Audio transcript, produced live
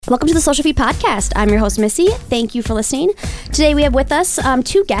Welcome to the Social Feed Podcast. I'm your host, Missy. Thank you for listening. Today we have with us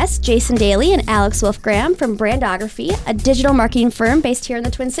two guests, Jason Daly and Alex Wolfgram from Brandography, a digital marketing firm based here in the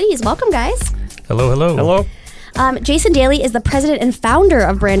Twin Cities. Welcome, guys. Hello, hello. Hello. Jason Daly is the president and founder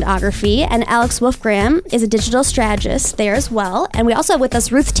of Brandography, and Alex Wolfgram is a digital strategist there as well. And we also have with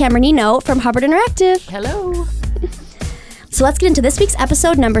us Ruth Tamernino from Hubbard Interactive. Hello. So let's get into this week's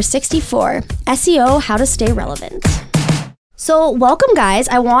episode number 64, SEO, How to Stay Relevant. So welcome, guys.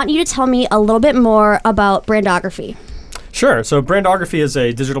 I want you to tell me a little bit more about Brandography. Sure. So Brandography is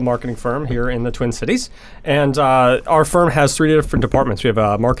a digital marketing firm here in the Twin Cities. And our firm has three different departments. We have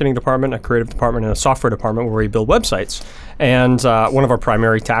a marketing department, a creative department, and a software department where we build websites. And one of our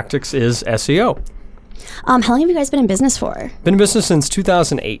primary tactics is SEO. How long have you guys been in business for? Been in business since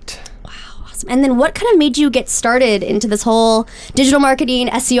 2008. And then what kind of made you get started into this whole digital marketing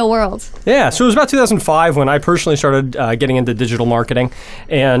SEO world? Yeah, so it was about 2005 when I personally started getting into digital marketing.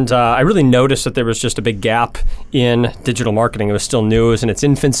 And I really noticed that there was just a big gap in digital marketing. It was still new, it was in its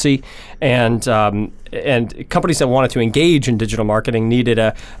infancy. And companies that wanted to engage in digital marketing needed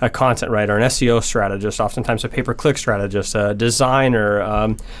a content writer, an SEO strategist, oftentimes a pay-per-click strategist, a designer,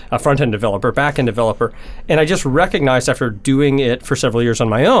 a front-end developer, back-end developer. And I just recognized after doing it for several years on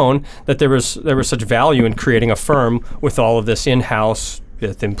my own that there was such value in creating a firm with all of this in-house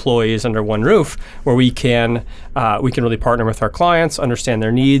with employees under one roof, where we can really partner with our clients, understand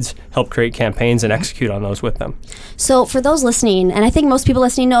their needs, help create campaigns, and execute on those with them. So for those listening, and I think most people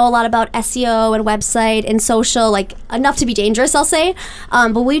listening know a lot about SEO and website and social, like enough to be dangerous, I'll say.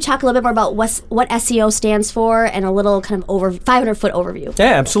 But will you talk a little bit more about what SEO stands for and a little kind of 500-foot overview?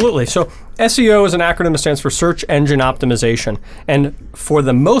 Yeah, absolutely. So SEO is an acronym that stands for Search Engine Optimization. And for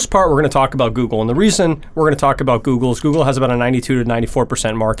the most part, we're going to talk about Google. And the reason we're going to talk about Google is Google has about a 92 to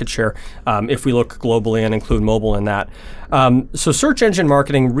 94% market share if we look globally and include mobile in that. So search engine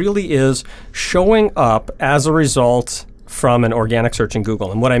marketing really is showing up as a result from an organic search in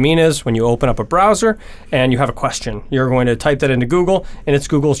Google. And what I mean is when you open up a browser and you have a question, you're going to type that into Google, and it's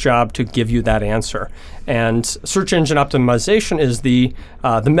Google's job to give you that answer. And search engine optimization is the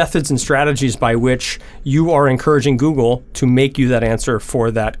methods and strategies by which you are encouraging Google to make you that answer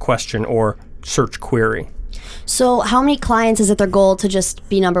for that question or search query. So how many clients is it their goal to just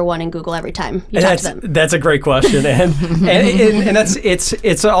be number one in Google every time you talk to them? That's a great question, and that's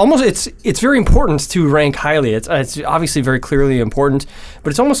it's very important to rank highly. It's obviously very clearly important,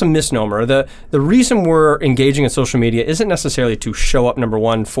 but it's almost a misnomer. The reason we're engaging in social media isn't necessarily to show up number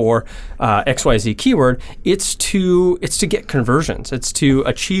one for XYZ keyword. It's to get conversions. It's to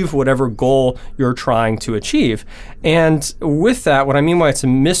achieve whatever goal you're trying to achieve. And with that, what I mean by it's a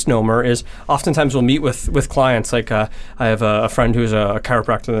misnomer is oftentimes we'll meet with clients. Like I have a friend who's a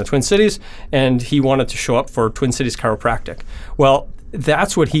chiropractor in the Twin Cities, and he wanted to show up for Twin Cities Chiropractic. Well,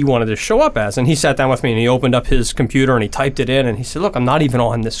 that's what he wanted to show up as. And he sat down with me and he opened up his computer and he typed it in and he said, look, I'm not even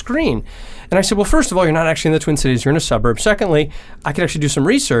on the screen. And I said, well, first of all, you're not actually in the Twin Cities, you're in a suburb. Secondly, I could actually do some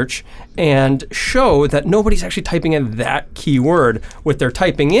research and show that nobody's actually typing in that keyword. What they're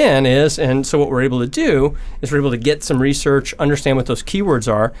typing in is, and so what we're able to do is we're able to get some research, understand what those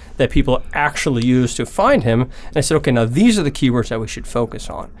keywords are that people actually use to find him. And I said, okay, now these are the keywords that we should focus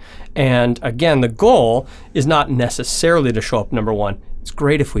on. And again, the goal is not necessarily to show up number one. It's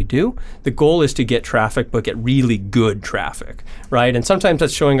great if we do. The goal is to get traffic, but get really good traffic, right? And sometimes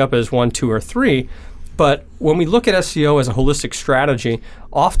that's showing up as 1, 2, or 3. But when we look at SEO as a holistic strategy,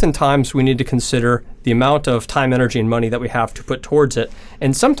 oftentimes we need to consider the amount of time, energy, and money that we have to put towards it.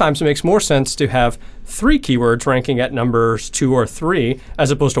 And sometimes it makes more sense to have 3 keywords ranking at numbers 2 or 3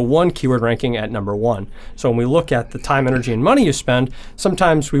 as opposed to 1 keyword ranking at number 1. So when we look at the time, energy, and money you spend,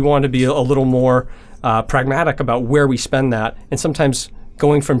 sometimes we want to be a little more pragmatic about where we spend that. And sometimes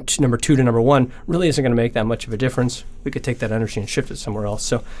going from number 2 to number 1 really isn't going to make that much of a difference. We could take that energy and shift it somewhere else.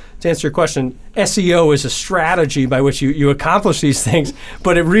 So to answer your question, SEO is a strategy by which you accomplish these things,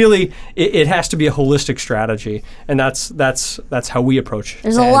 but it has to be a holistic strategy, and that's how we approach it.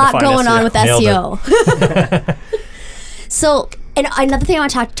 There's a lot going on with SEO. So, and another thing I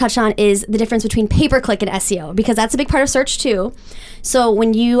want to touch on is the difference between pay-per-click and SEO, because that's a big part of search too. So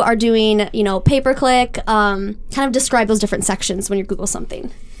when you are doing, pay-per-click, kind of describe those different sections when you Google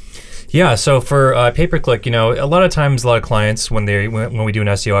something. Yeah, so for pay-per-click, a lot of times, a lot of clients, when we do an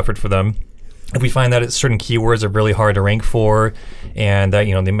SEO effort for them, if we find that certain keywords are really hard to rank for, and that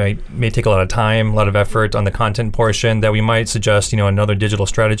they may take a lot of time, a lot of effort on the content portion, that we might suggest another digital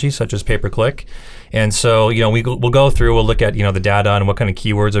strategy such as pay-per-click. And so we'll go through, we'll look at the data and what kind of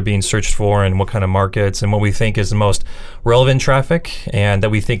keywords are being searched for and what kind of markets and what we think is the most relevant traffic, and that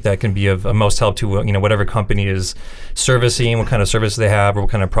we think that can be of most help to whatever company is servicing, what kind of service they have or what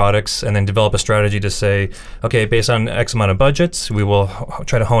kind of products, and then develop a strategy to say, okay, based on X amount of budgets, we will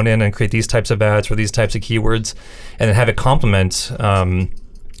try to hone in and create these types of ads for these types of keywords, and then have it complement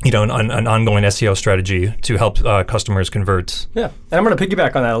an ongoing SEO strategy to help customers convert. Yeah, and I'm going to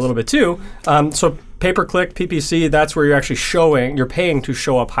piggyback on that a little bit too. So pay-per-click, PPC, that's where you're actually you're paying to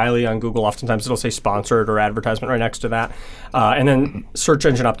show up highly on Google. Oftentimes it'll say sponsored or advertisement right next to that. And then search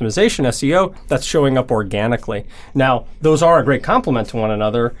engine optimization, SEO, that's showing up organically. Now, those are a great complement to one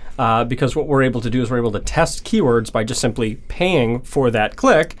another because what we're able to do is we're able to test keywords by just simply paying for that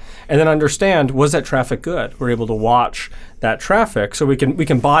click and then understand, was that traffic good? We're able to watch that traffic. So we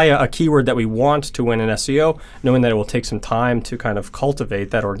can buy a keyword that we want to win in SEO, knowing that it will take some time to kind of cultivate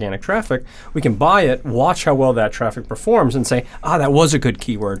that organic traffic. We can buy it, watch how well that traffic performs, and say, that was a good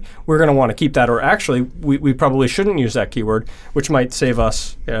keyword. We're going to want to keep that, or actually, we probably shouldn't use that keyword, which might save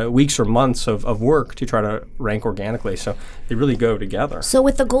us weeks or months of work to try to rank organically. So they really go together. So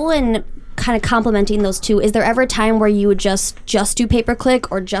with the goal in kind of complementing those two, is there ever a time where you would just do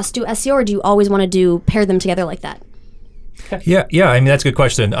pay-per-click or just do SEO, or do you always want to pair them together like that? Yeah. I mean, that's a good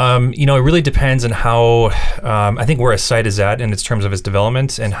question. It really depends on how, I think where a site is at in its terms of its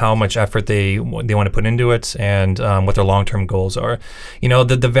development and how much effort they want to put into it, and what their long-term goals are.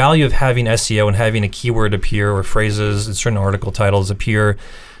 The value of having SEO and having a keyword appear, or phrases and certain article titles appear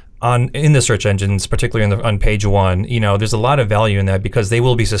in the search engines, particularly on page one, there's a lot of value in that, because they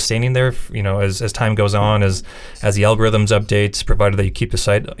will be sustaining there, as time goes on, as the algorithms update, provided that you keep the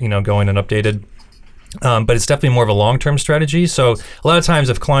site, going and updated. But it's definitely more of a long-term strategy. So a lot of times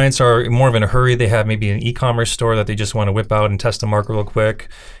if clients are more of in a hurry, they have maybe an e-commerce store that they just want to whip out and test the market real quick.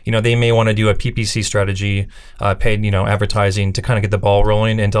 They may want to do a PPC strategy, paid, advertising, to kind of get the ball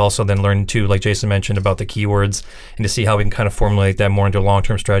rolling, and to also then learn too, like Jason mentioned, about the keywords, and to see how we can kind of formulate that more into a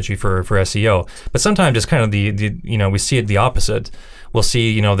long-term strategy for SEO. But sometimes it's kind of we see it the opposite. We'll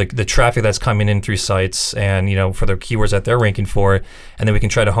see, the traffic that's coming in through sites, and, for the keywords that they're ranking for, and then we can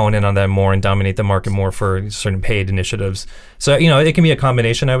try to hone in on that more and dominate the market more for certain paid initiatives. So, it can be a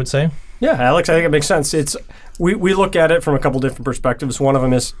combination, I would say. Yeah, Alex, I think it makes sense. We look at it from a couple different perspectives. One of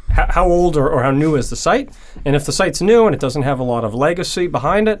them is how old or how new is the site? And if the site's new and it doesn't have a lot of legacy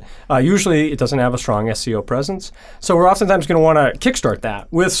behind it, usually it doesn't have a strong SEO presence. So we're oftentimes going to want to kickstart that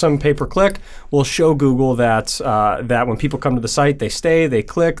with some pay-per-click. We'll show Google that when people come to the site, they stay, they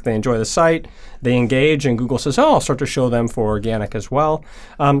click, they enjoy the site, they engage, and Google says, I'll start to show them for organic as well.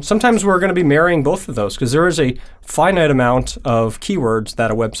 Sometimes we're going to be marrying both of those, because there is a finite amount of keywords that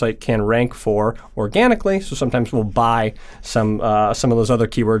a website can rank for organically. So sometimes we'll buy some of those other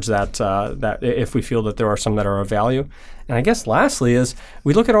keywords that if we feel that there are some that are of value. And I guess lastly is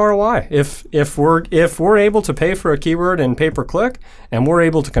we look at ROI. If we're able to pay for a keyword in pay-per-click, and we're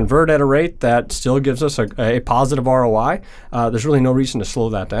able to convert at a rate that still gives us a positive ROI, there's really no reason to slow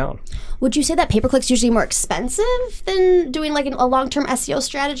that down. Would you say that pay-per-click's usually more expensive than doing like a long-term SEO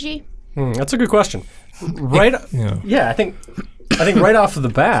strategy? That's a good question. I think right off of the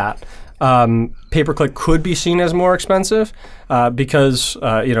bat, pay-per-click could be seen as more expensive because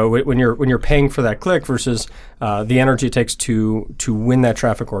when you're paying for that click versus the energy it takes to win that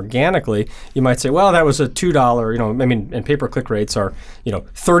traffic organically, you might say, well, that was a $2. And pay-per-click rates are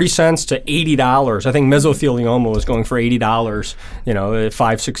 30 cents to $80. I think mesothelioma was going for $80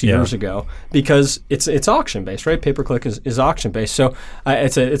 5-6 years ago, because it's auction based, right? Pay-per-click is auction based. So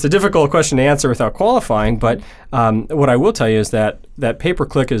it's a difficult question to answer without qualifying. But what I will tell you is that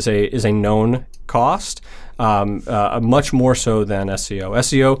pay-per-click is a known cost. Much more so than SEO.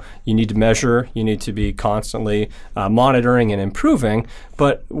 SEO, you need to measure, you need to be constantly monitoring and improving.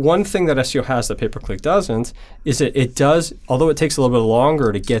 But one thing that SEO has that pay-per-click doesn't is it does, although it takes a little bit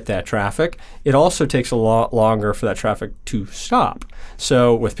longer to get that traffic, it also takes a lot longer for that traffic to stop.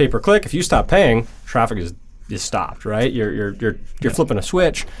 So with pay-per-click, if you stop paying, traffic is stopped, right? You're flipping a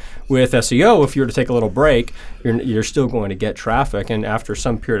switch. With SEO, if you were to take a little break, you're still going to get traffic, and after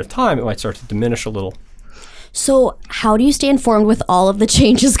some period of time, it might start to diminish a little. So how do you stay informed with all of the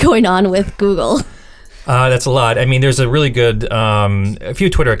changes going on with Google? That's a lot. I mean, there's a really good, a few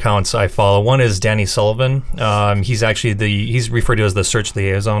Twitter accounts I follow. One is Danny Sullivan. He's actually he's referred to as the search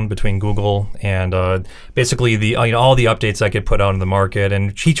liaison between Google and basically all the updates that get put out in the market.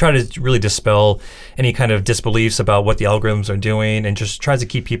 And he tries to really dispel any kind of disbeliefs about what the algorithms are doing and just tries to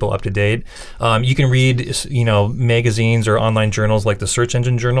keep people up to date. You can read, magazines or online journals like the Search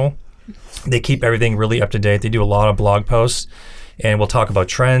Engine Journal. They keep everything really up to date. They do a lot of blog posts. And we'll talk about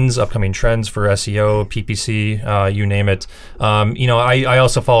trends, upcoming trends for SEO, PPC, you name it. I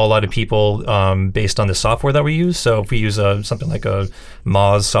also follow a lot of people based on the software that we use. So if we use something like a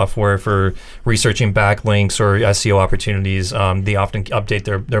Moz software for researching backlinks or SEO opportunities, they often update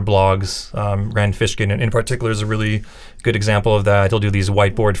their blogs. Rand Fishkin in particular is a really good example of that. He'll do these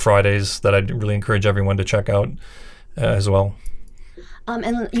whiteboard Fridays that I'd really encourage everyone to check out as well.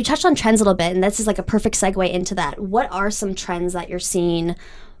 And you touched on trends a little bit, and this is like a perfect segue into that. What are some trends that you're seeing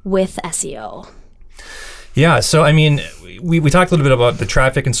with SEO? Yeah, so I mean, we talked a little bit about the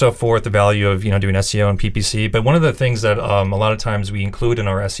traffic and so forth, the value of doing SEO and PPC. But one of the things that a lot of times we include in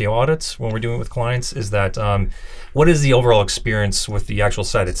our SEO audits when we're doing it with clients is that what is the overall experience with the actual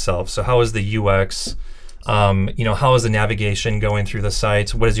site itself? So how is the UX? How is the navigation going through the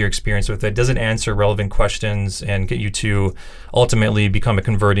site? What is your experience with it? Does it answer relevant questions and get you to ultimately become a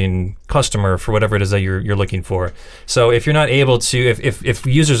converting customer for whatever it is that you're looking for? So if you're not able to, if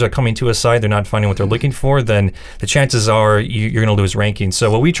users are coming to a site, they're not finding what they're looking for, then the chances are you're going to lose ranking. So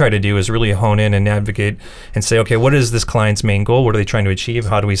what we try to do is really hone in and navigate and say, okay, what is this client's main goal? What are they trying to achieve?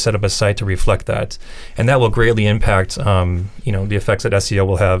 How do we set up a site to reflect that? And that will greatly impact, the effects that SEO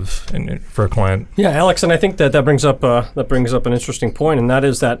will have for a client. Yeah, Alex, and I think that brings up an interesting point, and that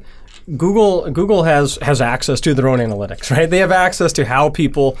is that Google has access to their own analytics, right? They have access to how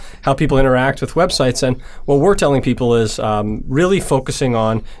people interact with websites, and what we're telling people is really focusing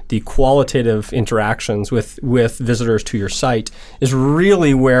on the qualitative interactions with visitors to your site is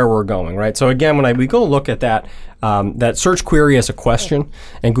really where we're going, right? So again, when we go look at that search query as a question,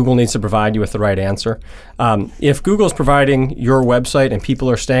 and Google needs to provide you with the right answer. If Google's providing your website and people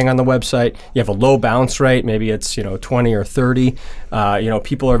are staying on the website, you have a low bounce rate, maybe it's 20 or 30.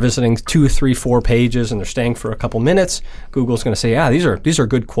 People are visiting 2, 3, 4 pages and they're staying for a couple minutes. Google's going to say, these are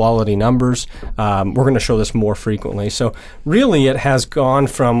good quality numbers. We're going to show this more frequently. So really, it has gone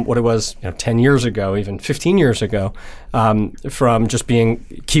from what it was 10 years ago, even 15 years ago, from just being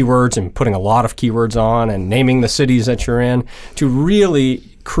keywords and putting a lot of keywords on and naming the cities that you're in, to really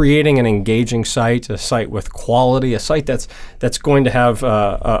creating an engaging site, a site with quality, a site that's going to have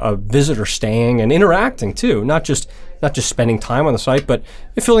a visitor staying and interacting too, not just spending time on the site, but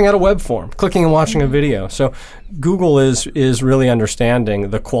filling out a web form, clicking and watching a video. So Google is really understanding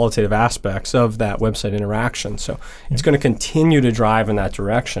the qualitative aspects of that website interaction. So it's going to continue to drive in that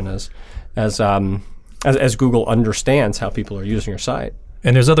direction as Google understands how people are using your site.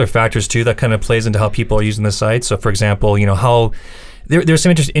 And there's other factors too that kind of plays into how people are using the site. So, for example, how there's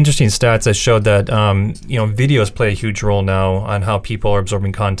some interesting stats that showed that videos play a huge role now on how people are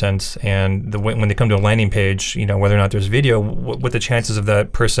absorbing content, and when they come to a landing page, whether or not there's video, what the chances of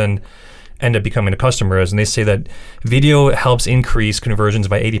that person end up becoming a customer is. And they say that video helps increase conversions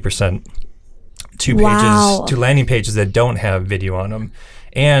by 80% to landing pages that don't have video on them.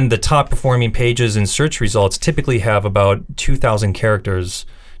 And the top performing pages in search results typically have about 2,000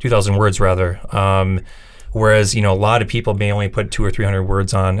 words rather. Whereas, a lot of people may only put 200 or 300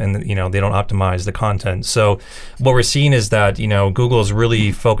 words on, and they don't optimize the content. So what we're seeing is that, Google is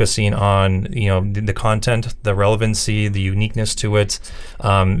really focusing on, the content, the relevancy, the uniqueness to it,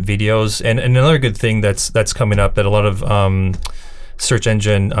 videos. And another good thing that's coming up that a lot of search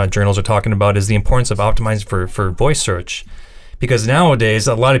engine journals are talking about is the importance of optimizing for voice search. Because nowadays,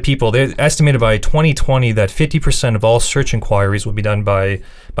 a lot of people, they estimated by 2020 that 50% of all search inquiries will be done by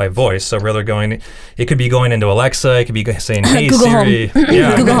voice. So rather it could be going into Alexa, it could be saying, hey, Google Siri. Home.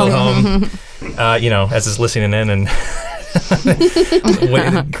 Yeah, Google Home. As it's listening in and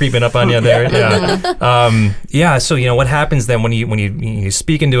creeping up on you there. Yeah. So, what happens then when you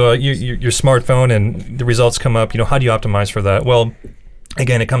speak into your smartphone and the results come up, how do you optimize for that? Well,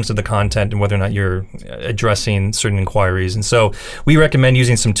 again, it comes to the content and whether or not you're addressing certain inquiries. And so we recommend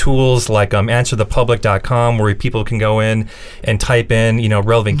using some tools like answerthepublic.com, where people can go in and type in,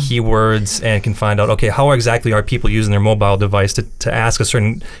 relevant keywords and can find out, okay, how exactly are people using their mobile device to ask a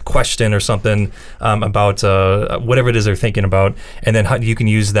certain question or something about whatever it is they're thinking about. And then how you can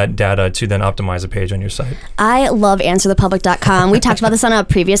use that data to then optimize a page on your site. I love answerthepublic.com. We talked about this on a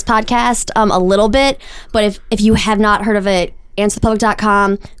previous podcast a little bit, but if you have not heard of it,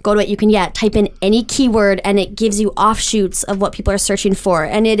 answerthepublic.com, go to it. You can type in any keyword and it gives you offshoots of what people are searching for,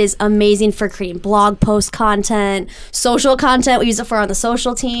 and it is amazing for creating blog post content, social content. We use it for on the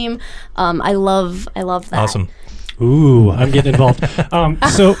social team. I love that. Awesome. Ooh, I'm getting involved.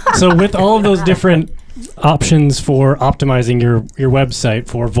 So with all of those different options for optimizing your website,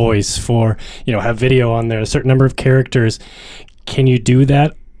 for voice, for have video on there, a certain number of characters, can you do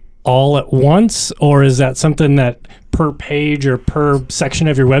that all at once, or is that something that per page or per section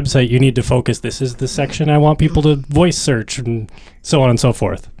of your website you need to focus? This is the section I want people to voice search, and so on and so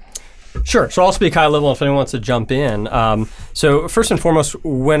forth. Sure. So I'll speak high level if anyone wants to jump in. So first and foremost,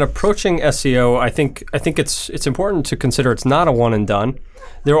 when approaching SEO, I think it's important to consider it's not a one and done.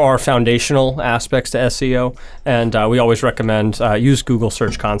 There are foundational aspects to SEO, and we always recommend use Google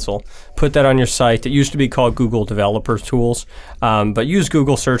Search Console. Put that on your site. It used to be called Google Developer Tools, but use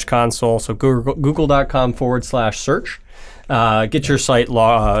Google Search Console, so google.com/search. Get your site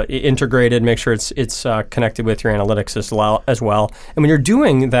integrated. Make sure it's connected with your analytics as well. And when you're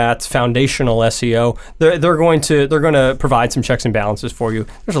doing that foundational SEO, they're going to provide some checks and balances for you.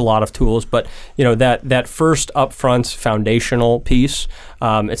 There's a lot of tools, but that first upfront foundational piece,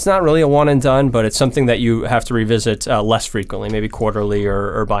 it's not really a one and done, but it's something that you have to revisit less frequently, maybe quarterly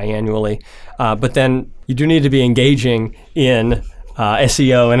or biannually. But then you do need to be engaging in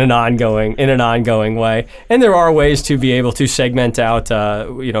SEO in an ongoing way, and there are ways to be able to segment out,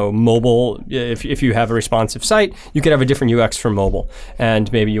 mobile. If you have a responsive site, you could have a different UX for mobile,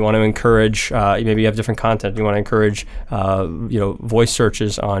 and maybe you want to encourage. Maybe you have different content. You want to encourage, voice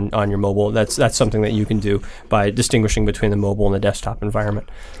searches on your mobile. That's something that you can do by distinguishing between the mobile and the desktop environment.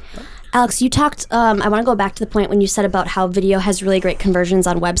 Alex, you talked, I want to go back to the point when you said about how video has really great conversions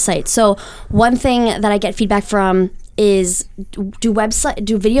on websites. So one thing that I get feedback from is, do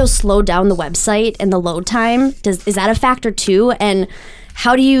videos slow down the website and the load time? Is that a factor too? And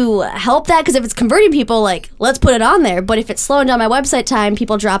how do you help that? Because if it's converting people, let's put it on there. But if it's slowing down my website time,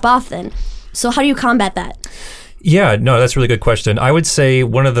 people drop off then. So how do you combat that? Yeah, no, that's a really good question. I would say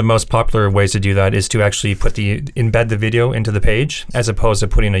one of the most popular ways to do that is to actually embed the video into the page, as opposed to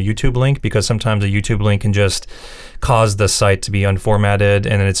putting a YouTube link, because sometimes a YouTube link can just cause the site to be unformatted,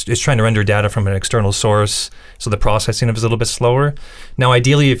 and it's trying to render data from an external source, so the processing of it is a little bit slower. Now,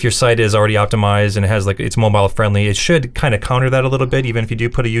 ideally, if your site is already optimized and it has it's mobile friendly, it should kind of counter that a little bit, even if you do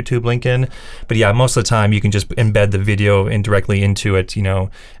put a YouTube link in. But yeah, most of the time you can just embed the video directly into it,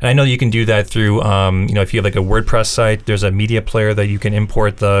 And I know you can do that through, if you have a WordPress site, there's a media player that you can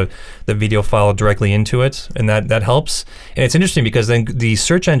import the video file directly into it, and that helps. And it's interesting because then the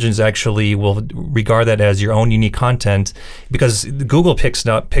search engines actually will regard that as your own unique content, because Google picks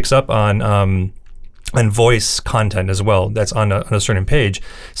up on voice content as well. That's on a certain page,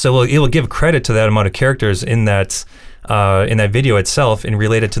 so it will give credit to that amount of characters in that video itself and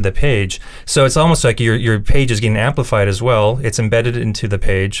relate it to the page. So it's almost like your page is getting amplified as well. It's embedded into the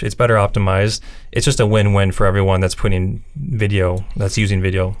page. It's better optimized. It's just a win-win for everyone that's using video.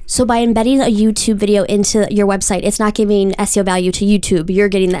 So by embedding a YouTube video into your website, it's not giving SEO value to YouTube. You're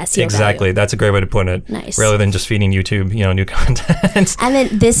getting the SEO Exactly. value. That's a great way to put it. Nice. Rather than just feeding YouTube, new content. And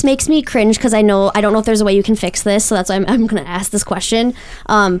then this makes me cringe because I don't know if there's a way you can fix this. So that's why I'm going to ask this question.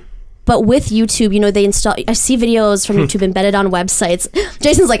 But with YouTube, they install. I see videos from YouTube embedded on websites.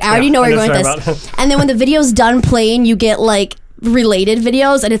 Jason's like, I already know where you're going with this. And then when the video's done playing, you get related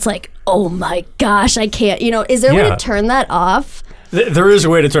videos, and it's like, oh my gosh, I can't. Is there a way to turn that off? There is a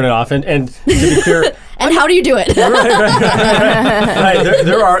way to turn it off, and to be clear. And how do you do it? Right.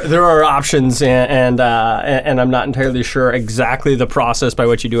 There are options, and I'm not entirely sure exactly the process by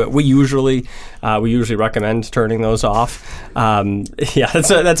which you do it. We usually recommend turning those off.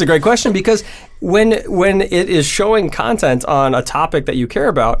 That's a great question, because when it is showing content on a topic that you care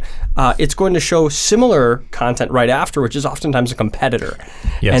about, it's going to show similar content right after, which is oftentimes a competitor.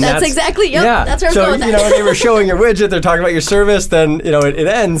 Yes. And that's exactly. Yep. Yeah. That's where I'm going with that. They were showing your widget, they're talking about your service, then it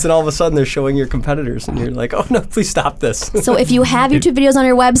ends, and all of a sudden they're showing your competitors. And you're like, oh no, please stop this. So if you have YouTube videos on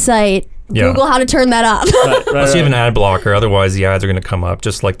your website, Google how to turn that off. Unless you have an ad blocker, otherwise the ads are going to come up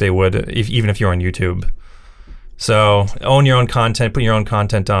just like they would even if you're on YouTube. So own your own content, put your own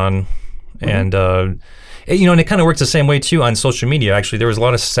content on, and and it kind of works the same way too on social media. Actually, there was a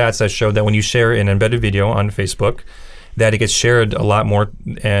lot of stats that showed that when you share an embedded video on Facebook, that it gets shared a lot more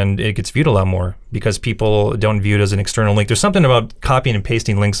and it gets viewed a lot more because people don't view it as an external link. There's something about copying and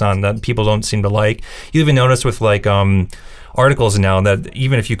pasting links on that people don't seem to like. You even notice with articles now that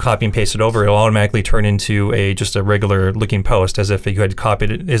even if you copy and paste it over, it'll automatically turn into just a regular looking post, as if you had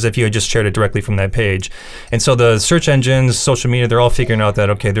copied it, as if you had just shared it directly from that page. And so the search engines, social media, they're all figuring out that,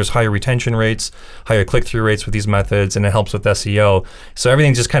 okay, there's higher retention rates, higher click-through rates with these methods, and it helps with SEO. So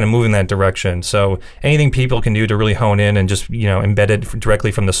everything's just kind of moving that direction. So anything people can do to really hone in and just, embed it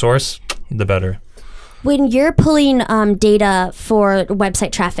directly from the source, the better. When you're pulling data for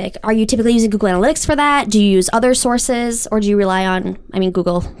website traffic, are you typically using Google Analytics for that? Do you use other sources, or do you rely on,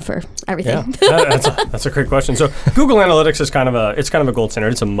 Google for everything? Yeah, that's a great question. So Google Analytics is kind of a gold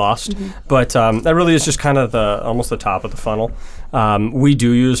standard. It's a must, but that really is just kind of almost the top of the funnel. We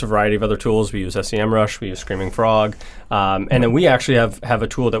do use a variety of other tools. We use SEMrush, we use Screaming Frog, and then we actually have a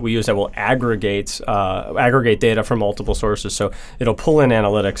tool that we use that will aggregate data from multiple sources. So it'll pull in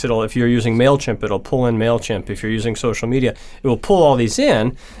analytics. If you're using MailChimp, it'll pull in MailChimp. If you're using social media, it will pull all these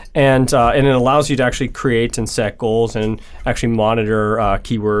in, and it allows you to actually create and set goals and actually monitor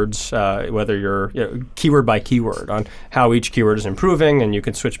keywords, whether you're keyword by keyword on how each keyword is improving, and you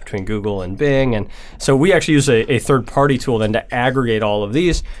can switch between Google and Bing. And so we actually use a third-party tool then to aggregate all of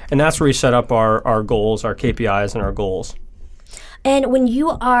these, and that's where we set up our goals, our KPIs, and our goals. And when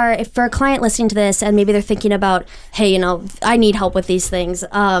if for a client listening to this and maybe they're thinking about, hey, I need help with these things,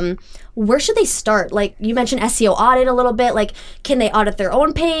 where should they start? Like you mentioned SEO audit a little bit. Like, can they audit their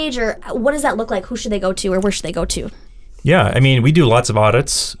own page, or what does that look like? Who should they go to, or where should they go to? Yeah, we do lots of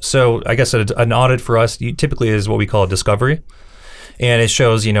audits. So I guess an audit for us typically is what we call a discovery. And it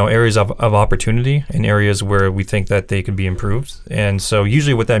shows, areas of opportunity and areas where we think that they could be improved. And so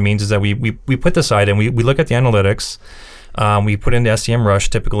usually what that means is that we put this side and we look at the analytics. We put in the SEMrush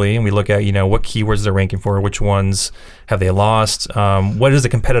typically, and we look at, what keywords they're ranking for, which ones have they lost, what does the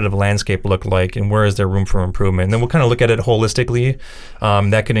competitive landscape look like, and where is there room for improvement. And then we'll kind of look at it holistically.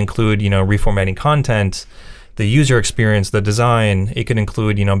 That could include, reformatting content, the user experience, the design. It could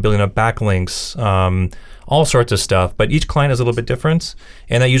include, building up backlinks, all sorts of stuff. But each client is a little bit different,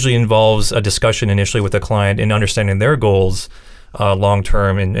 and that usually involves a discussion initially with the client and understanding their goals, long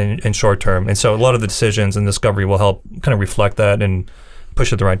term and short term. And so a lot of the decisions and discovery will help kind of reflect that and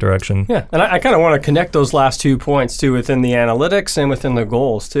push it the right direction. Yeah, and I kind of want to connect those last 2 points too within the analytics and within the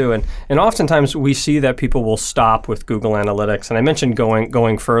goals too. And oftentimes we see that people will stop with Google Analytics. And I mentioned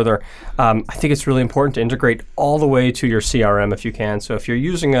going further. I think it's really important to integrate all the way to your CRM if you can. So if you're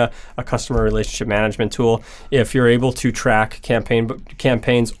using a customer relationship management tool, if you're able to track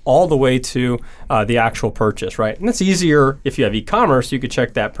campaigns all the way to the actual purchase, right? And that's easier if you have e-commerce. You could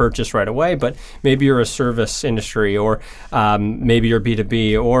check that purchase right away. But maybe you're a service industry, or maybe you're B2B,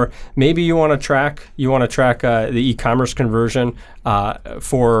 or maybe you want to track the e-commerce conversion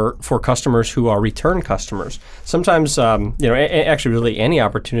for customers who are return customers. Sometimes, actually, really any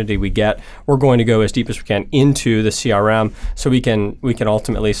opportunity we get, we're going to go as deep as we can into the CRM, so we can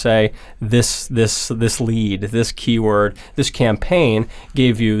ultimately say this lead, this keyword, this campaign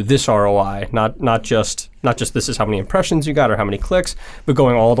gave you this ROI, not just this is how many impressions you got or how many clicks, but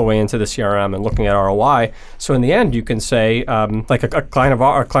going all the way into the CRM and looking at ROI. So in the end, you can say, like a client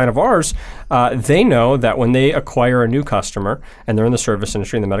of ours, they know that when they acquire a new customer, and they're in the service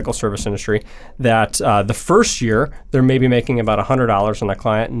industry, in the medical service industry, that the first year they're maybe making about $100 on that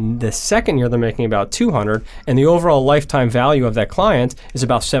client, and the second year they're making about $200, and the overall lifetime value of that client is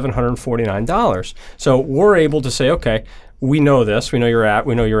about $749. So we're able to say, okay, we know this. We know your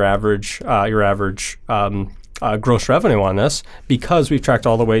average gross revenue on this because we've tracked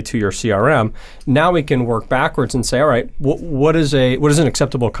all the way to your CRM. Now we can work backwards and say, all right, what is an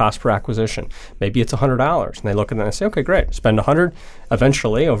acceptable cost per acquisition? Maybe it's $100, and they look at that and say, okay, great, spend $100.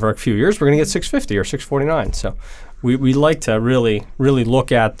 Eventually, over a few years, we're going to get $650 or $649. So we like to really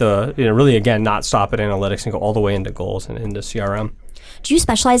look at really again not stop at analytics and go all the way into goals and into CRM. Do you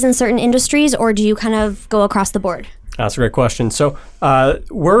specialize in certain industries, or do you kind of go across the board? That's a great question. So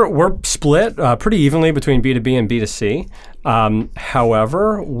we're split pretty evenly between B2B and B2C.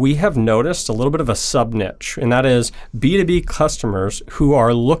 However, we have noticed a little bit of a sub-niche, and that is B2B customers who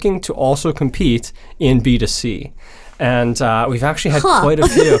are looking to also compete in B2C. And we've actually had quite a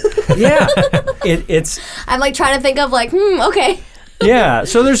few. Yeah, it's. I'm like trying to think of okay. Yeah,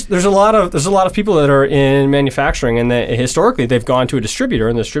 so there's a lot of people that are in manufacturing, and historically they've gone to a distributor,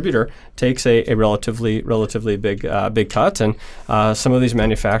 and the distributor takes a relatively big cut, and some of these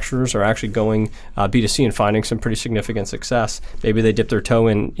manufacturers are actually going B2C and finding some pretty significant success. Maybe they dip their toe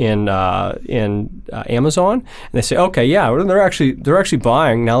in Amazon, and they say, okay, yeah, they're actually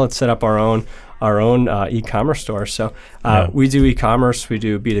buying. Now let's set up our own e-commerce store. So we do e-commerce, we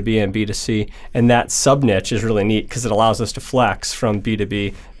do B2B and B2C, and that sub-niche is really neat because it allows us to flex from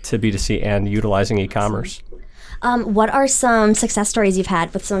B2B to B2C and utilizing e-commerce. What are some success stories you've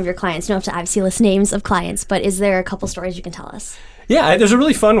had with some of your clients? You don't have to obviously list names of clients, but is there a couple stories you can tell us? Yeah, there's a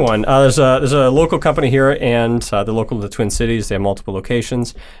really fun one. There's a local company here, and they're local to the Twin Cities. They have multiple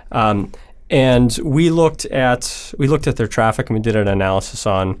locations, and we looked at their traffic, and we did an analysis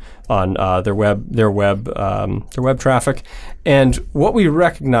on their web traffic, and what we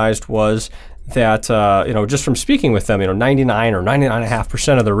recognized was that just from speaking with them, 99 or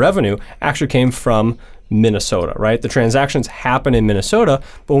 99.5% of their revenue actually came from Minnesota, right? The transactions happen in Minnesota,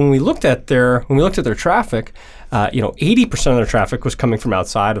 but when we looked at their traffic, 80% of their traffic was coming from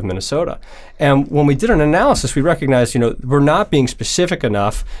outside of Minnesota. And when we did an analysis, we recognized, we're not being specific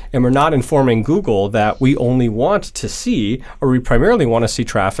enough, and we're not informing Google that we only want to see, or we primarily want to see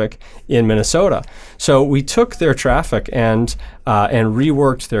traffic in Minnesota. So we took their traffic and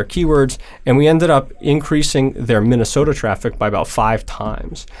reworked their keywords, and we ended up increasing their Minnesota traffic by about 5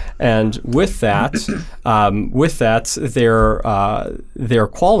 times. And with that, their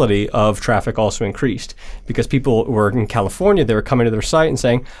quality of traffic also increased, because people were in California, they were coming to their site and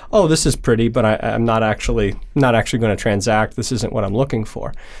saying, "Oh, this is pretty, but I'm not actually going to transact. This isn't what I'm looking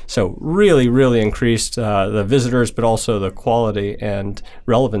for." So really, really increased the visitors, but also the quality and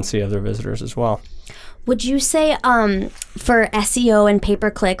relevancy of their visitors as well. Would you say for SEO and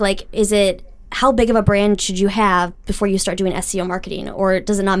pay-per-click, how big of a brand should you have before you start doing SEO marketing, or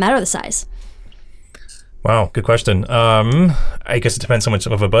does it not matter the size? Wow, good question. I guess it depends how much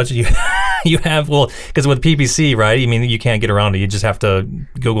of a budget you have. Well, because with PPC, right? I mean, you can't get around it. You just have to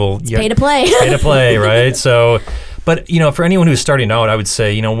Google. Pay to play. Pay to play, right? So, but for anyone who's starting out, I would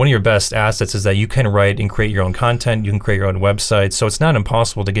say one of your best assets is that you can write and create your own content. You can create your own website. So it's not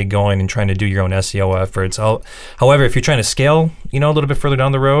impossible to get going and trying to do your own SEO efforts. However, if you're trying to scale, a little bit further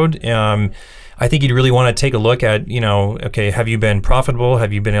down the road, I think you'd really want to take a look at, okay, have you been profitable?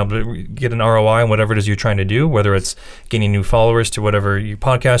 Have you been able to get an ROI on whatever it is you're trying to do, whether it's gaining new followers to whatever your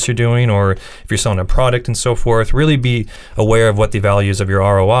podcast you're doing, or if you're selling a product and so forth. Really be aware of what the value is of your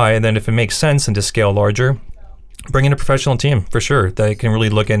ROI. And then if it makes sense and to scale larger, bring in a professional team for sure that can really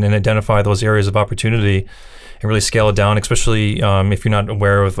look in and identify those areas of opportunity and really scale it down, especially if you're not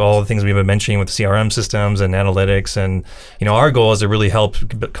aware of all the things we've been mentioning with CRM systems and analytics. And, our goal is to really help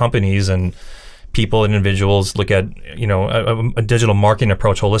companies and people and individuals look at a digital marketing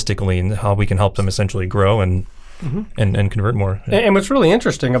approach holistically, and how we can help them essentially grow and convert more. And what's really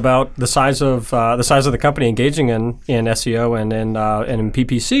interesting about the size of the company engaging in SEO and in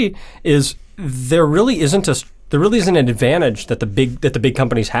PPC is there really isn't an advantage that the big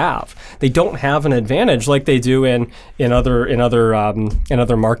companies have. They don't have an advantage like they do in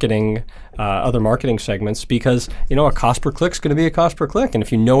other marketing segments, because a cost per click is going to be a cost per click, and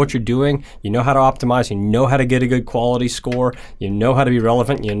if you know what you're doing, you know how to optimize, you know how to get a good quality score, you know how to be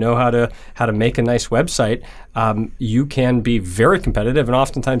relevant, you know how to make a nice website, you can be very competitive and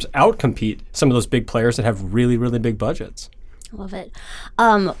oftentimes outcompete some of those big players that have really, really big budgets. Love it.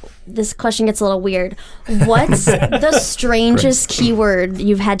 This question gets a little weird. What's the strangest keyword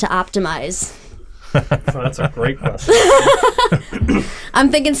you've had to optimize? That's a great question.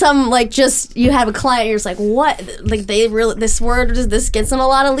 I'm thinking just you have a client, you're just like, what? This gets them a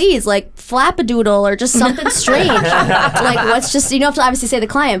lot of leads, like flappadoodle or just something strange. What's just, you don't have to obviously say the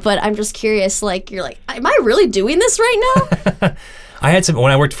client, but I'm just curious, you're like, am I really doing this right now? I had some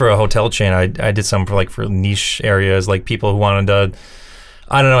when I worked for a hotel chain. I did some for niche areas, like people who wanted to,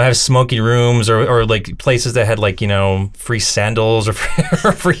 I don't know, have smoky rooms or places that had free sandals or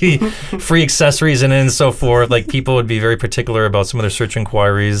free accessories and so forth. People would be very particular about some of their search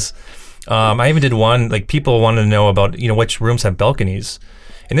inquiries. I even did one people wanted to know about which rooms have balconies.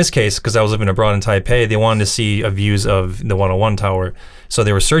 In this case, because I was living abroad in Taipei, they wanted to see views of the 101 Tower. So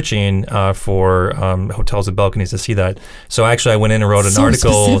they were searching for hotels with balconies to see that. So actually, I went in and wrote an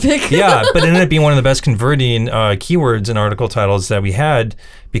article. Specific. Yeah, but it ended up being one of the best converting keywords and article titles that we had,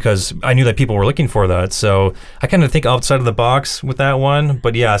 because I knew that people were looking for that. So I kind of think outside of the box with that one.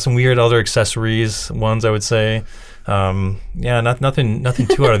 But yeah, some weird other accessories ones, I would say. Nothing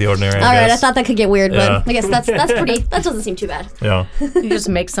too out of the ordinary. All right, I thought that could get weird, but I guess that's pretty. That doesn't seem too bad. Yeah. You just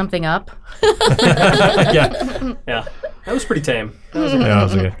make something up. Yeah. That was pretty tame. That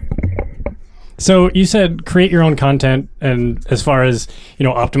was good. So you said create your own content, and as far as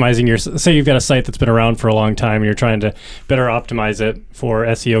optimizing say you've got a site that's been around for a long time and you're trying to better optimize it for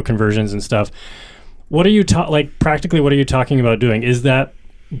SEO conversions and stuff. What are you practically? What are you talking about doing? Is that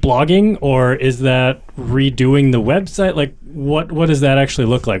blogging, or is that redoing the website? Like, what does that actually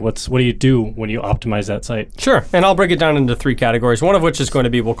look like? What do you do when you optimize that site? Sure, and I'll break it down into 3 categories, one of which is going to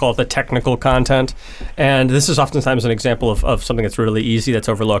be, we'll call it the technical content, and this is oftentimes an example of something that's really easy that's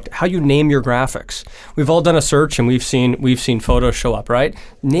overlooked, how you name your graphics. We've all done a search and we've seen photos show up, right?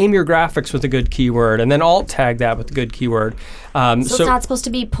 Name your graphics with a good keyword, and then alt tag that with a good keyword. So it's not supposed to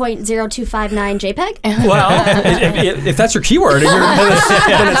be 0.0259 JPEG? Well, if that's your keyword,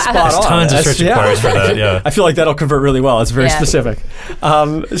 then it's spot on. Tons of search inquiries for that, yeah. I feel like that'll convert really well. It's very specific.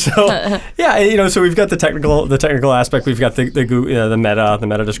 So we've got the technical aspect. We've got the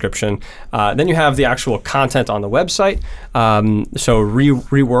meta description. Then you have the actual content on the website. So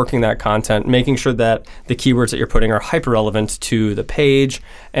reworking that content, making sure that the keywords that you're putting are hyper relevant to the page,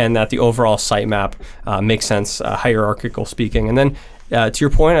 and that the overall sitemap makes sense, hierarchical speaking. And then to your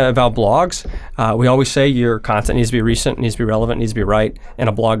point about blogs, we always say your content needs to be recent, needs to be relevant, needs to be right, and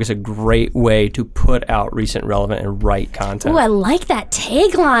a blog is a great way to put out recent, relevant, and right content. Ooh, I like that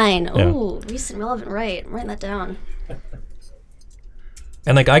tagline. Yeah. Ooh, recent, relevant, right. I'm writing that down.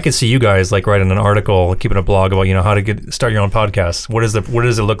 And like I could see you guys like writing an article, keeping a blog about how to start your own podcast. What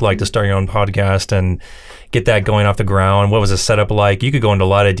does it look like to start your own podcast and get that going off the ground? What was the setup like? You could go into a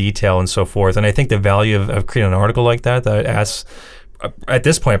lot of detail and so forth. And I think the value of creating an article like that asks, at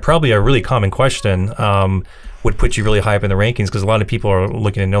this point, probably a really common question, would put you really high up in the rankings, because a lot of people are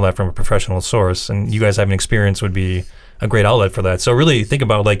looking to know that from a professional source, and you guys having experience would be a great outlet for that. So really think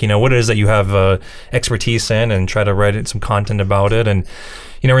about what it is that you have expertise in, and try to write some content about it. And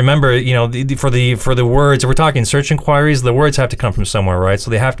remember, for the words, if we're talking search inquiries, the words have to come from somewhere, right? So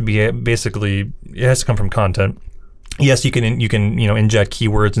they have to be basically, it has to come from content. Yes, you can inject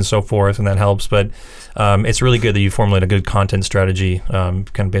keywords and so forth, and that helps. But it's really good that you formulate a good content strategy,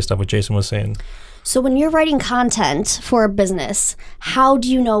 kind of based off what Jason was saying. So when you're writing content for a business, how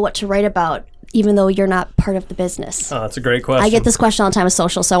do you know what to write about, even though you're not part of the business? Oh, that's a great question. I get this question all the time with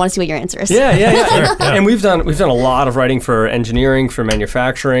social, so I want to see what your answer is. Yeah. Sure. And we've done a lot of writing for engineering, for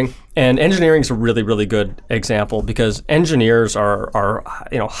manufacturing, and engineering is a really, really good example, because engineers are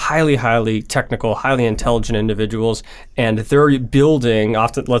highly technical, highly intelligent individuals, and they're building,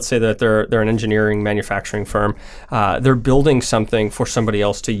 often, let's say that they're an engineering manufacturing firm, they're building something for somebody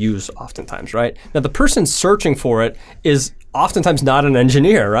else to use oftentimes, right? Now the person searching for it is oftentimes not an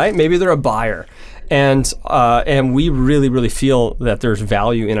engineer, right? Maybe they're a buyer. And we really, really feel that there's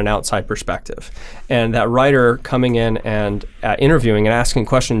value in an outside perspective. And that writer coming in and interviewing and asking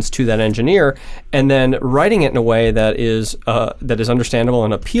questions to that engineer, and then writing it in a way that is understandable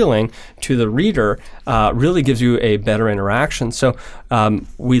and appealing to the reader, really gives you a better interaction. So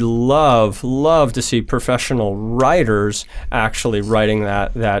we love to see professional writers actually writing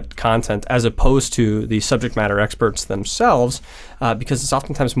that content, as opposed to the subject matter experts themselves, because it's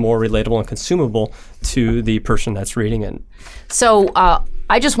oftentimes more relatable and consumable to the person that's reading it. So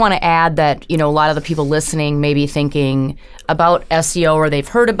I just want to add that, a lot of the people listening may be thinking about SEO, or they've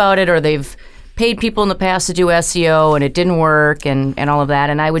heard about it, or they've paid people in the past to do SEO and it didn't work and all of that.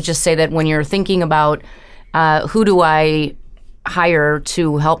 And I would just say that when you're thinking about who do I hire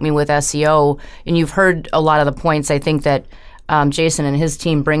to help me with SEO, and you've heard a lot of the points I think that Jason and his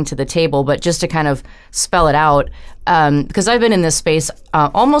team bring to the table, but just to kind of spell it out, because I've been in this space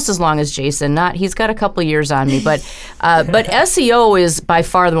almost as long as Jason. He's got a couple years on me, but SEO is by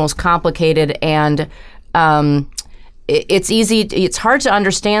far the most complicated, and it's easy. It's hard to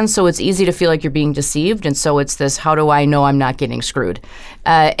understand, so it's easy to feel like you're being deceived, and so it's this: how do I know I'm not getting screwed?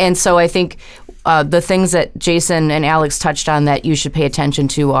 And so I think the things that Jason and Alex touched on that you should pay attention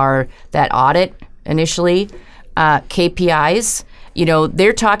to are that audit initially. KPIs,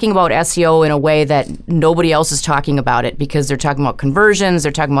 they're talking about SEO in a way that nobody else is talking about it, because they're talking about conversions,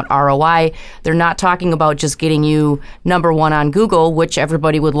 they're talking about ROI. They're not talking about just getting you number one on Google, which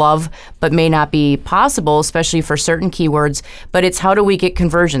everybody would love, but may not be possible, especially for certain keywords. But it's, how do we get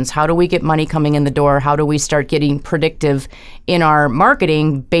conversions? How do we get money coming in the door? How do we start getting predictive in our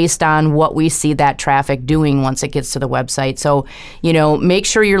marketing based on what we see that traffic doing once it gets to the website? So, make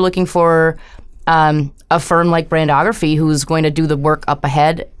sure you're looking for a firm like Brandography, who's going to do the work up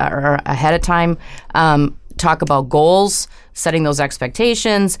ahead of time, talk about goals, setting those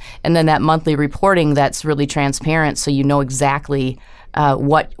expectations, and then that monthly reporting that's really transparent, so you know exactly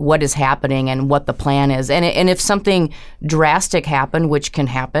what is happening and what the plan is. And if something drastic happened, which can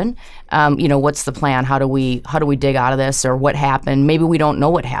happen, what's the plan? How do we dig out of this, or what happened? Maybe we don't know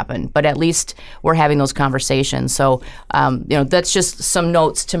what happened, but at least we're having those conversations. So that's just some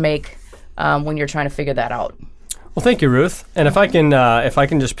notes to make when you're trying to figure that out. Well, thank you, Ruth. And if I can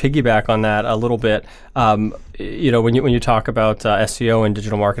just piggyback on that a little bit, when you talk about SEO and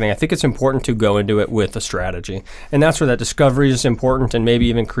digital marketing, I think it's important to go into it with a strategy, and that's where that discovery is important, and maybe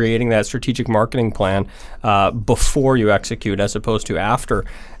even creating that strategic marketing plan before you execute, as opposed to after.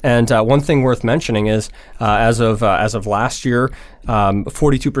 And one thing worth mentioning is, as of last year,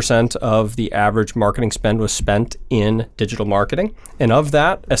 42% of the average marketing spend was spent in digital marketing, and of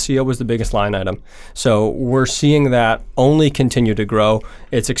that, SEO was the biggest line item. So we're seeing that only continue to grow.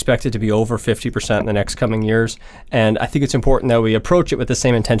 It's expected to be over 50% in the next coming years, and I think it's important that we approach it with the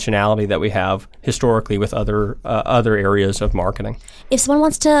same intentionality that we have historically with other areas of marketing. If someone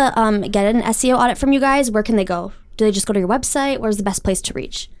wants to get an SEO audit from you guys, where can they go? Do they just go to your website? Where's the best place to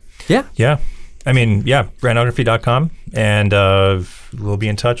reach? Yeah. I mean, brandography.com, and we'll be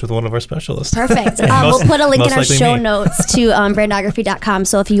in touch with one of our specialists. Perfect. We'll put a link in our show notes to brandography.com.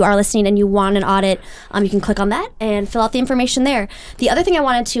 So if you are listening and you want an audit, you can click on that and fill out the information there. The other thing I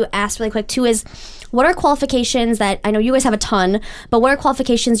wanted to ask really quick too is, what are qualifications that, I know you guys have a ton, but what are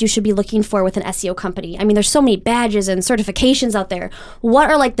qualifications you should be looking for with an SEO company? I mean, there's so many badges and certifications out there. What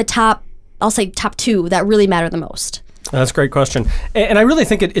are like the top 2 that really matter the most? That's a great question. And I really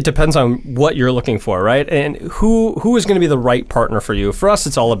think it depends on what you're looking for, right? And who is going to be the right partner for you. For us,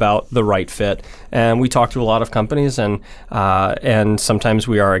 it's all about the right fit. And we talk to a lot of companies, and sometimes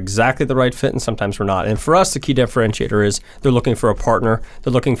we are exactly the right fit, and sometimes we're not. And for us, the key differentiator is they're looking for a partner.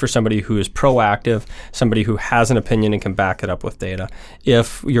 They're looking for somebody who is proactive, somebody who has an opinion and can back it up with data.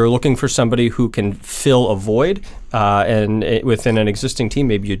 If you're looking for somebody who can fill a void, within an existing team,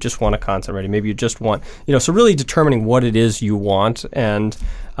 maybe you just want a content ready. Maybe you just want, so really determining what it is you want and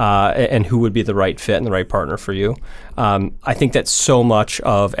who would be the right fit and the right partner for you. I think that so much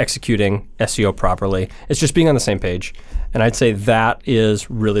of executing SEO properly is just being on the same page. And I'd say that is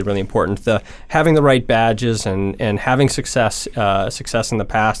really, really important. Having the right badges and having success in the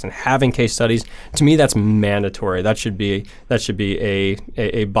past and having case studies, to me, that's mandatory. That should be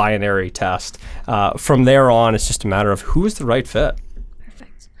a binary test. From there on, it's just a matter of who is the right fit.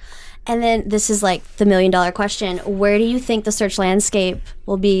 Perfect. And then this is like the $1 million question. Where do you think the search landscape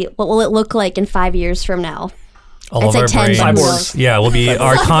will be? What will it look like in 5 years from now? All of our brains. Cyborgs. Yeah,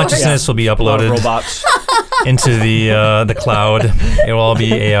 our consciousness will be uploaded robots into the cloud. It will all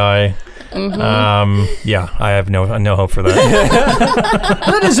be AI. Mm-hmm. I have no hope for that.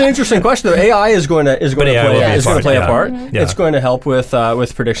 That is an interesting question, though. AI is going to play a part. Mm-hmm. Yeah. It's going to help with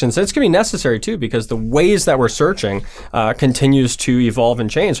predictions. It's going to be necessary too, because the ways that we're searching continues to evolve and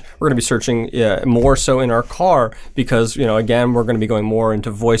change. We're going to be searching more so in our car because again, we're going to be going more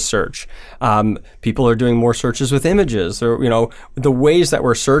into voice search. People are doing more searches with images. Or, the ways that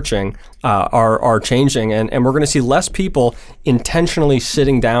we're searching are changing, and we're going to see less people intentionally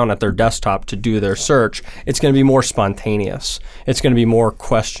sitting down at their desktop to do their search. It's going to be more spontaneous. It's going to be more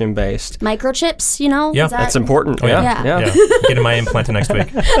question-based. Microchips, Yeah, that's important. Oh, yeah. Getting my implant next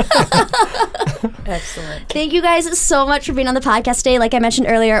week. Excellent. Thank you guys so much for being on the podcast today. Like I mentioned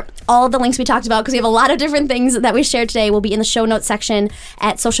earlier, all of the links we talked about, because we have a lot of different things that we shared today, will be in the show notes section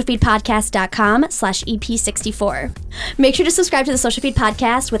at socialfeedpodcast.com/ep64. Make sure to subscribe to the Social Feed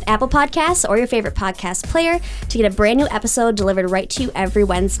Podcast with Apple Podcasts or your favorite podcast player to get a brand new episode delivered right to you every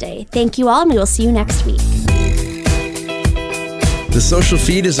Wednesday. Thank you all, and we will see you next week. The Social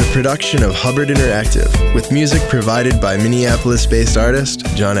Feed is a production of Hubbard Interactive, with music provided by Minneapolis-based artist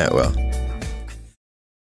John Atwell.